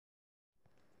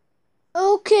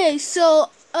Okay, so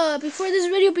before this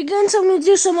video begins, I'm gonna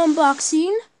do some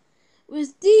unboxing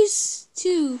with these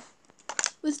two,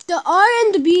 with the R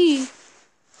and the B,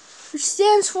 which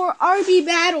stands for RB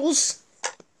Battles,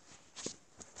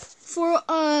 for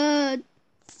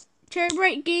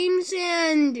Terabyte Games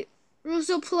and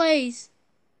Russo Plays.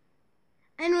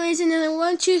 Anyways, and then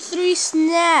 1, 2, 3,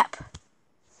 snap.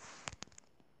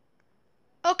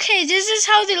 Okay, this is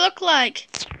how they look like.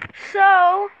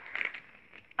 So,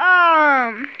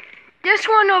 this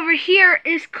one over here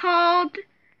is called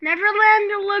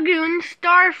Neverland Lagoon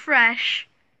Starfresh.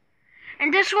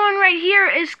 And this one right here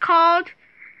is called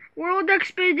World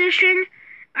Expedition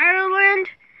Ireland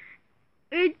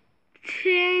Itinerant,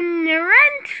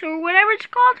 or whatever it's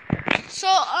called. So,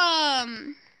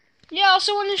 yeah, I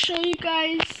also want to show you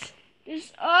guys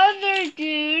this other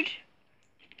dude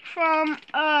from,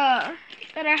 that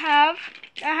I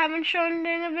haven't shown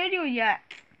in a video yet.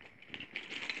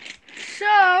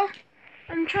 So,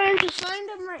 I'm trying to find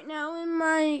him right now in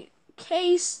my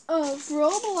case of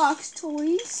Roblox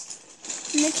toys,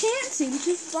 and I can't seem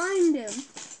to find him.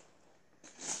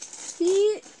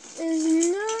 He is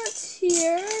not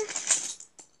here.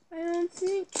 I don't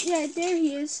think. Yeah, there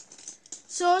he is.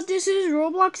 So, this is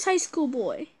Roblox High School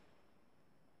Boy.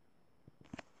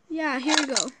 Yeah, here we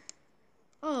go.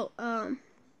 Oh,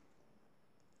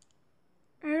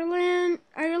 Ireland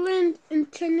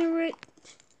Itinerant.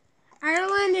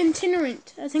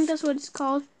 I think that's what it's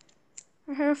called.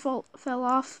 Her hair fell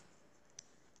off.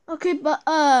 Okay, but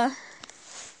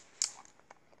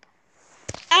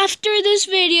after this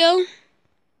video,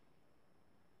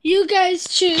 you guys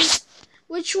choose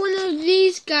which one of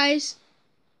these guys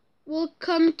will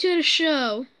come to the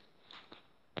show.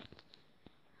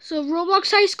 So Roblox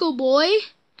High School Boy,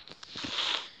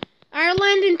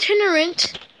 Ireland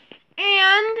Itinerant,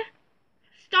 and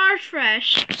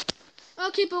Starfresh.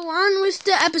 Okay, but on with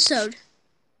the episode.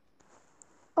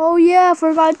 Oh yeah, I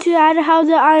forgot to add how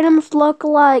the items look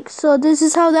like. So this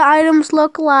is how the items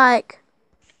look like.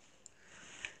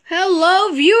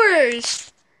 Hello,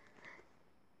 viewers!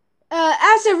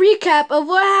 As a recap of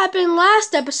what happened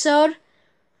last episode,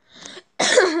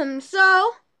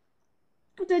 so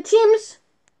the teams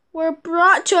were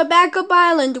brought to a backup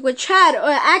island which had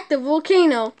an active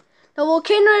volcano. The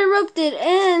volcano erupted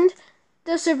and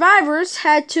the survivors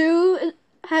had to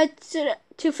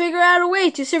figure out a way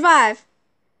to survive.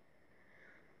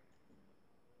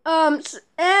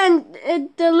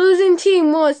 The losing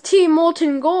team was Team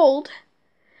Molten Gold,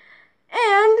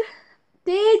 and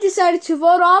they decided to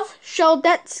vote off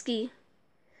Sheldetsky.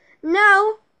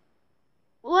 Now,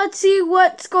 let's see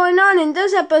what's going on in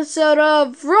this episode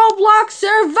of Roblox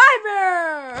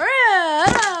Survivor!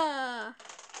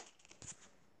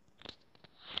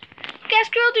 Guess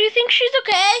girl, do you think she's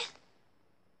okay?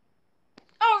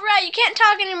 Oh right, you can't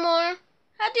talk anymore.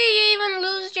 How did you even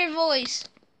lose your voice?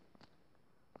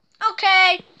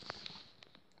 Okay.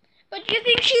 But you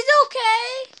think she's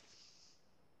okay?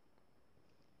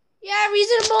 Yeah,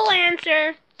 reasonable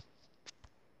answer.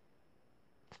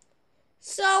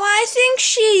 So I think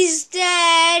she's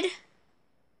dead.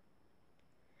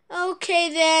 Okay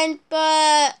then,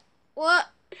 but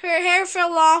what? Her hair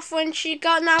fell off when she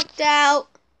got knocked out.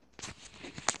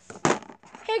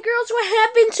 Hey girls, what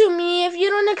happened to me? If you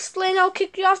don't explain, I'll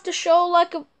kick you off the show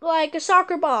like a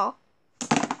soccer ball.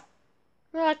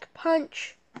 Or like a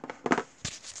punch.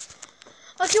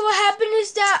 Okay, what happened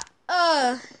is that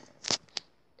a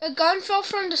gun fell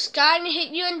from the sky and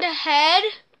hit you in the head.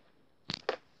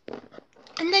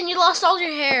 And then you lost all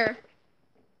your hair.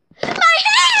 My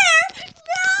hair!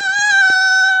 No!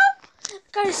 I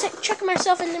gotta check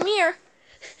myself in the mirror.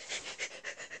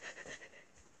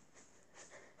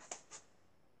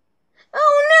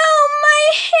 Oh no, my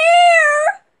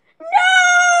hair! No!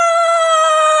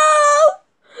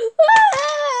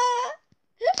 Ah!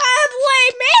 I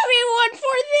blame everyone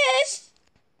for this.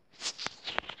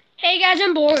 Hey guys,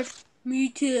 I'm bored. Me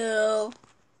too.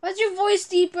 What's your voice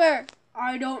deeper?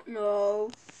 I don't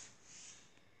know.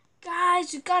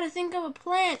 Guys, you gotta think of a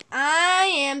plan.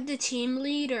 I am the team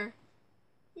leader.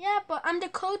 Yeah, but I'm the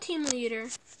co-team leader.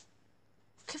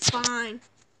 Okay, fine.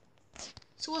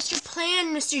 So what's your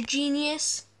plan, Mr.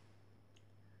 Genius?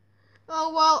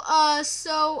 Oh, well,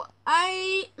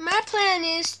 my plan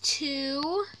is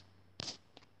to...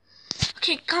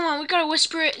 Okay, come on, we gotta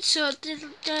whisper it so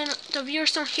the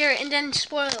viewers don't hear it and then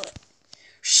spoil it.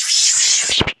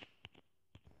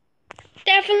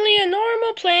 Definitely a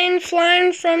normal plane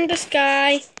flying from the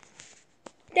sky.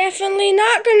 Definitely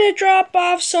not gonna drop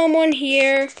off someone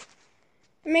here.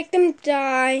 Make them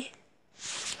die.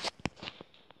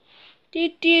 Who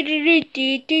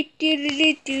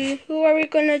are we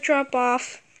gonna drop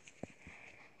off?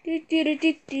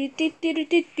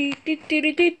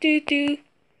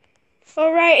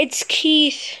 Alright, it's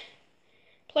Keith.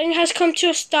 Plane has come to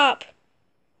a stop.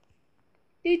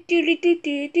 Keith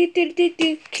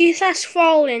has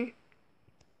fallen.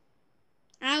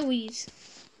 Owies.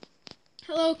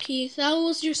 Hello, Keith. How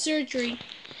was your surgery?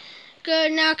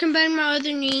 Good, now I can bend my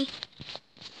other knee.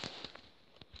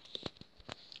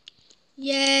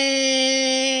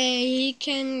 Yay! He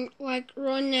can,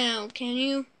 run now. Can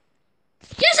you?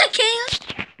 Yes, I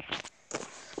can!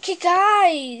 Okay,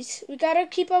 guys. We gotta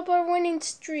keep up our winning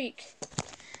streak.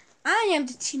 I am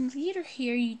the team leader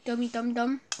here, you dummy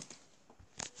dum-dum.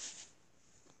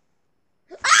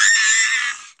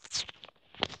 Ah!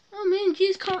 Oh, man,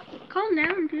 geez, calm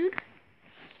down, dude.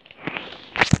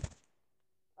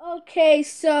 Okay,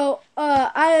 so,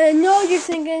 I know you're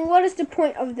thinking, what is the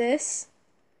point of this?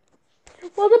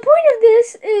 Well, the point of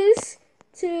this is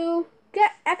to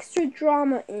get extra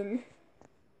drama in.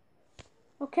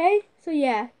 Okay? So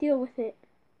yeah, deal with it.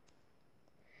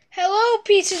 Hello,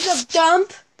 pieces of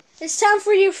dump. It's time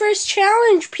for your first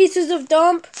challenge, pieces of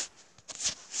dump.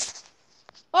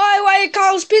 Why you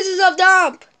call us pieces of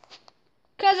dump?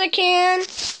 'Cause I can.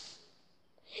 That's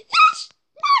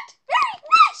not very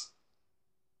nice.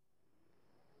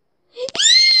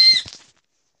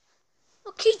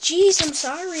 Okay, geez, I'm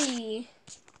sorry.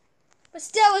 But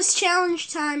still, it's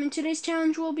challenge time, and today's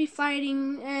challenge will be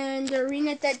fighting in the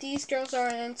arena that these girls are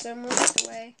in, so move this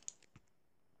way.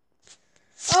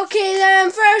 Okay,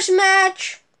 then, first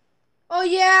match. Oh,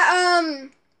 yeah,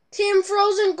 Team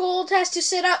Frozen Gold has to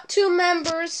set up 2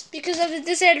 members because of the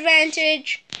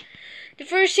disadvantage. The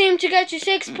first team to get to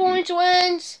 6 points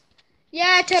wins.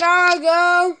 Yeah, ta-da,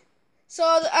 go.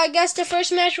 So, I guess the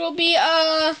first match will be,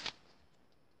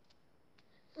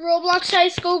 Roblox High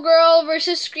School Girl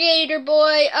versus Creator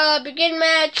Boy. Begin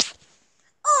match.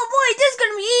 Oh boy, this is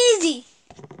gonna be easy.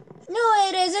 No,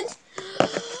 it isn't.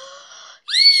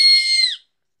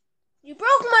 You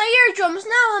broke my eardrums.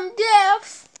 Now I'm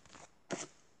deaf.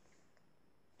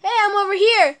 Hey, I'm over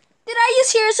here. Did I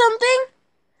just hear something?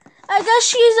 I guess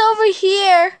she's over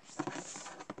here.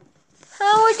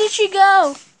 Where did she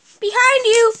go? Behind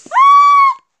you.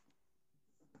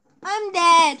 I'm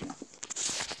dead.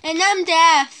 And I'm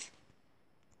deaf.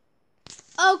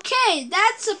 Okay,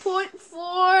 that's a point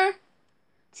for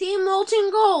Team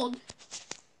Molten Gold.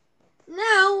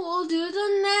 Now we'll do the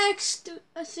next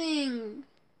thing.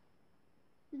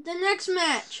 The next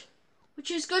match,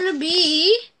 which is gonna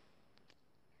be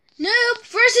Noob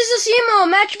versus Asimo.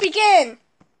 Match begin.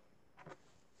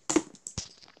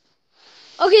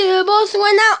 Okay, they both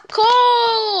went out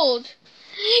cold.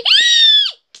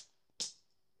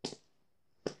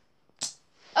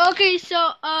 Okay,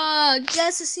 so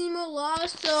guess Asimo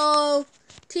lost. So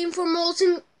team for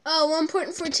Molten, 1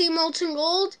 point for Team Molten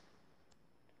Gold.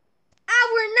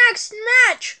 Our next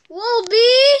match will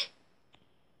be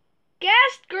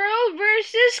Guest Girl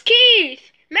versus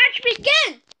Keith. Match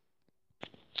begin.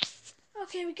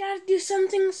 Okay, we gotta do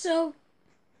something so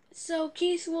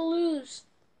Keith will lose.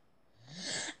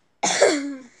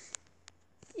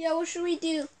 Yeah, what should we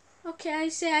do? Okay, I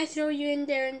say I throw you in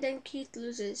there and then Keith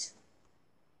loses.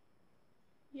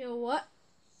 Yo, what?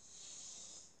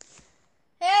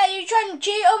 Hey, you trying to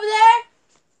cheat over there?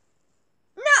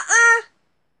 Nuh-uh.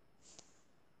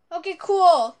 Okay,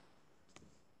 cool.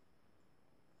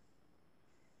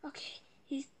 Okay,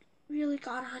 he really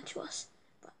got on to us,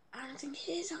 but I don't think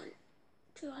he is on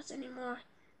to us anymore.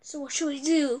 So what should we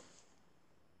do?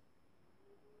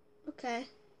 Okay,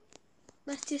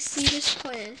 let's just see this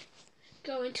plan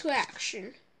go into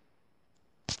action.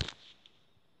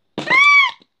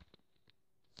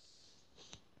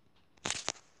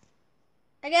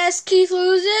 I guess Keith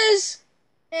loses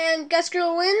and Guest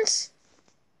Girl wins.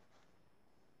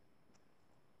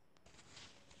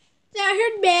 That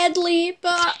hurt badly,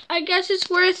 but I guess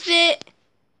it's worth it.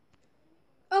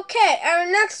 Okay, our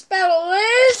next battle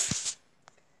is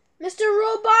Mr.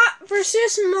 Robot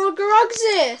versus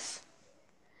Mulgaruxith.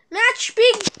 Match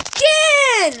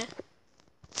begin!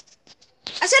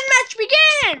 I said match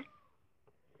begin!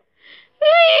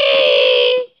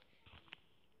 Whee!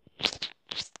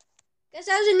 Guess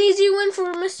that was an easy win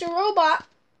for Mr. Robot.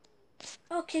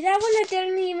 Okay, that one I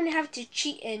didn't even have to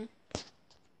cheat in.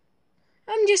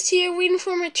 I'm just here waiting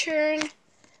for my turn.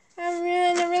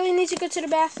 I really need to go to the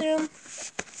bathroom.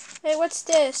 Hey, what's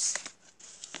this?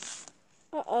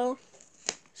 Uh-oh.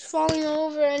 It's falling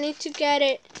over. I need to get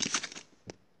it.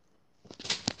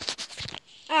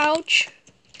 Ouch.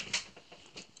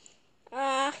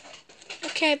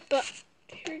 Okay, but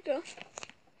here we go.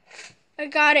 I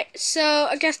got it. So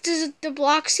I guess this is the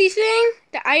Bloxy thing,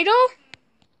 the idol.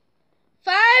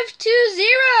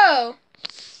 5-2-0.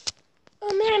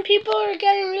 Oh man, people are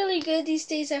getting really good these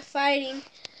days at fighting.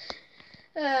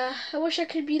 I wish I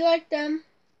could be like them.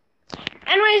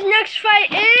 Anyways, next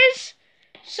fight is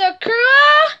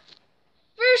Sakura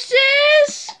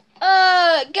versus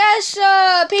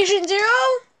Patient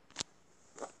Zero.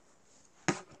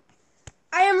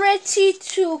 I am ready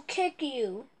to kick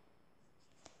you.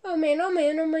 Oh man, oh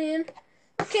man, oh man.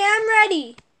 Okay, I'm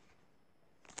ready.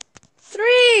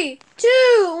 3, 2,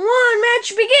 1,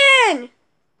 match begin!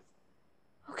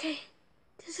 Okay,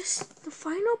 this is the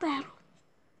final battle.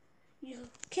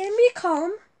 You can be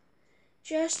calm.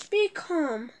 Just be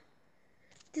calm.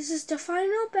 This is the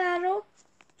final battle.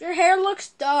 Your hair looks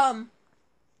dumb.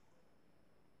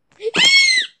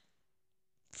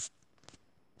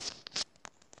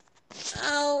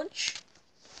 Ouch.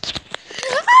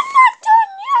 I'm not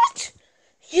done yet!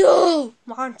 You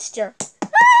monster.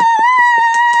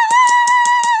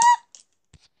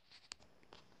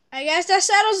 I guess that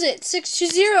settles it.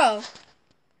 6-0.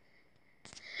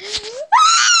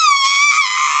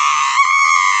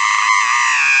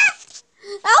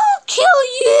 I'll kill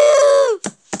you!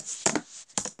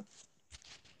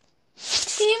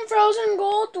 Team Frozen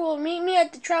Gold will meet me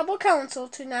at the Tribal Council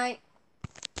tonight.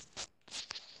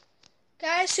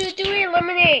 Guys, who do we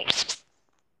eliminate?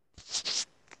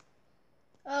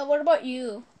 What about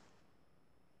you?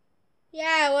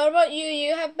 Yeah, what about you?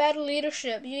 You have bad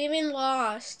leadership. You even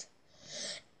lost.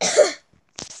 Do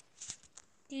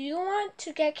you want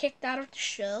to get kicked out of the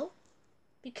show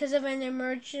because of an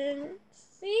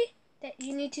emergency that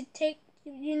you need to take?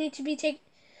 You need to be taken.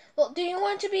 Well, do you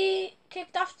want to be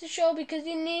kicked off the show because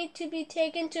you need to be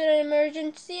taken to an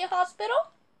emergency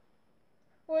hospital?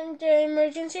 Or in the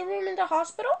emergency room in the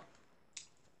hospital?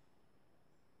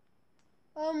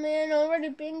 Oh man, already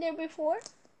been there before?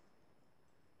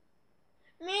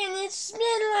 Man, it's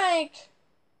been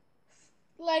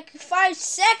like 5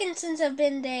 seconds since I've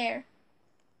been there.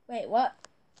 Wait, what?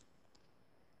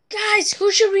 Guys, who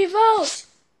should we vote?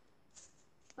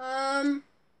 That's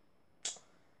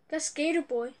Skater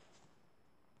Boy.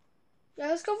 Yeah,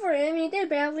 let's go for him. He did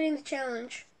badly in the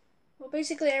challenge. Well,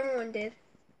 basically everyone did.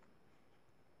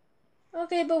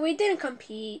 Okay, but we didn't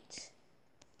compete.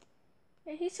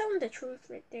 Yeah, he's telling the truth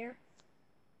right there.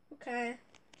 Okay.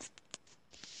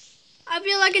 I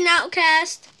feel like an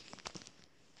outcast.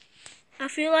 I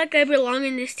feel like I belong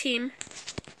in this team.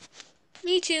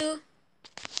 Me too.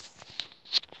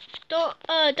 Don't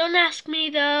ask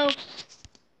me though.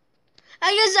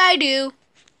 I guess I do.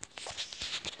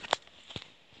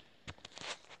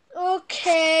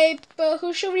 Okay, but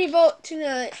who should we vote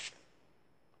tonight?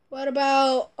 What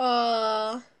about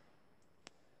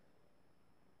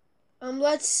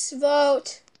let's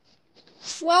vote.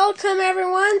 Welcome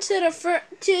everyone to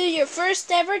your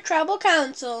first ever Tribal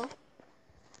Council.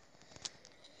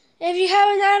 If you have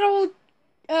an idol,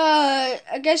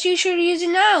 I guess you should use it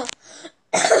now.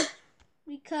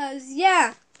 Because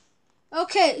yeah.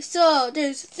 Okay, so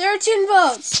there's 13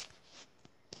 votes.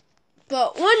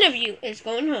 But one of you is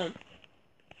going home.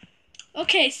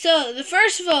 Okay, so the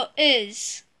first vote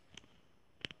is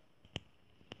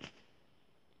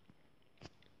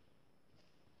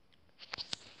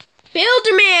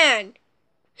Builderman.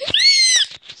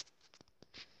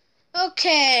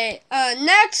 Okay,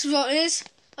 next vote is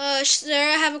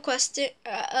Sarah, I have a question.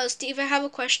 Steve, I have a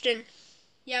question.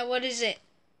 Yeah, what is it?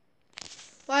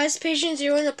 Why is patient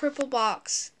 0 in the purple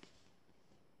box?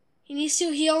 He needs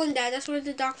to heal and die. That's what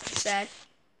the doctor said.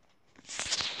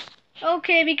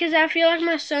 Okay, because I feel like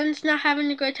my son's not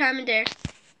having a good time in there.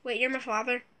 Wait, you're my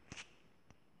father?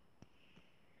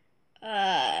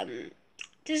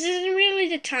 This isn't really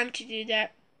the time to do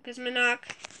that, Guzmanak.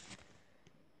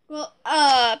 Well,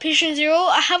 patient 0,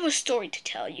 I have a story to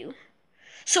tell you.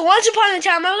 So once upon a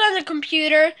time, I was on the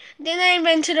computer, then I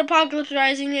invented Apocalypse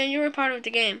Rising, and you were part of the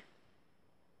game.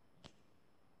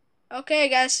 Okay,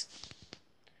 guys.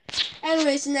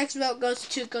 Anyways, the next vote goes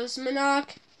to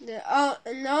Guzmanak.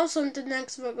 And also the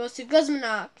next vote goes to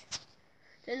Guzmanak.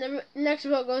 Then the next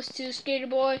vote goes to Skater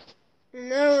Boy.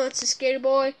 And another one to Skater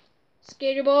Boy.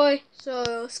 Skater Boy.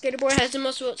 So Skater Boy has the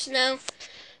most votes now.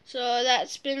 So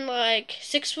that's been like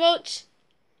 6 votes.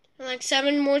 And like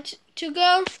 7 more to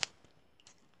go.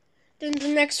 Then the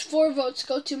next 4 votes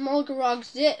go to Mulgarog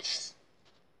Zips.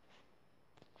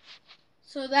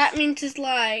 So that means it's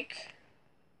like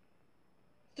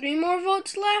 3 more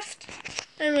votes left.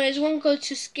 Anyways, one goes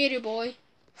to Skater Boy.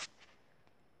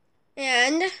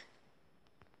 And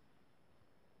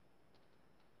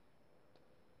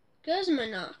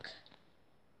Guzmanak.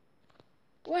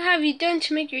 what have you done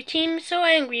to make your team so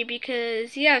angry?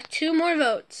 Because you have 2 more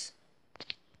votes.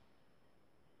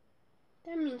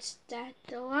 That means that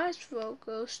the last vote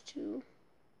goes to...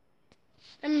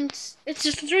 That means it's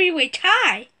a 3-way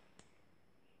tie.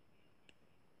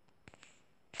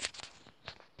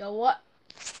 The what?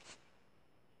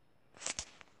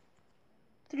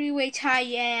 3-way tie,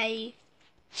 yay.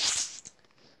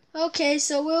 Okay,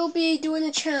 so we'll be doing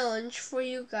a challenge for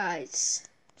you guys.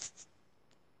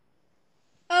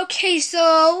 Okay,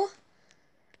 so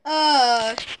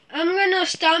I'm gonna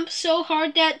stomp so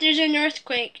hard that there's an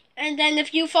earthquake, and then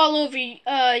if you fall over,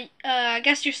 I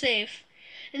guess you're safe.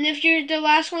 And if you're the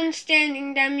last one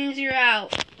standing, that means you're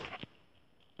out.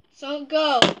 So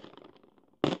go.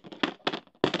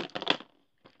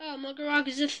 Oh, Mugarog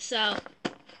is this out.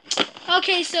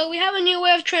 Okay, so we have a new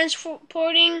way of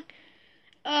transporting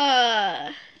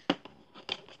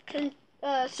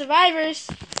survivors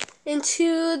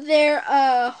into their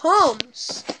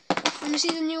homes. Let me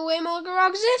see the new way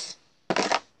Mugarog is.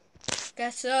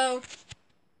 Guess so.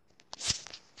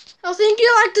 I think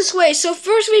you like this way. So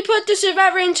first we put the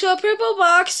survivor into a purple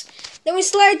box, then we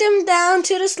slide them down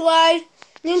to the slide,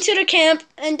 into the camp,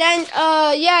 and then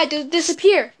yeah, they'll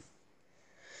disappear.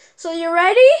 So you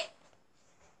ready?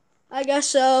 I guess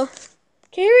so.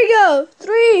 Okay, here we go.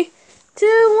 3,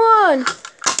 2, 1.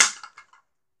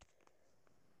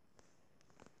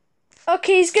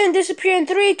 Okay, he's gonna disappear in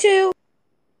 3, 2.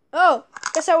 Oh,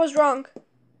 guess I was wrong.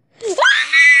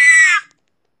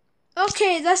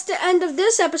 Okay, that's the end of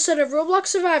this episode of Roblox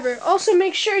Survivor. Also,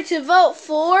 make sure to vote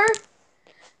for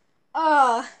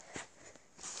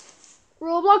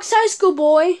Roblox High School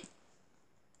Boy,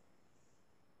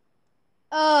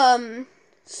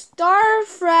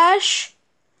 Starfresh,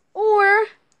 or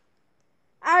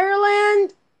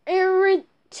Ireland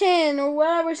Eriton, or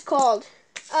whatever it's called.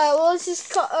 Well, let's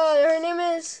just call, her name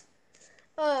is,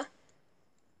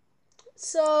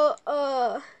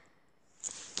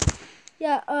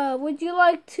 yeah, would you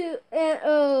like to,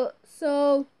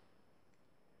 so,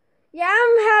 yeah,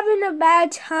 I'm having a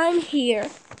bad time here.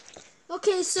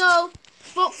 Okay, so,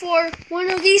 vote for one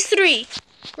of these 3.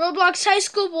 Roblox High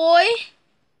School Boy,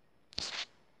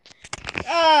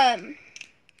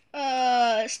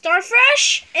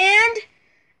 Starfresh, and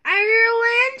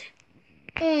Ireland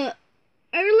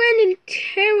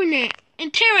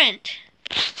and Tarrant.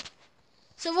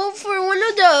 So vote for one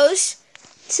of those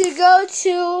to go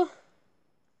to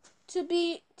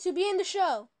be in the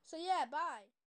show. So yeah, bye.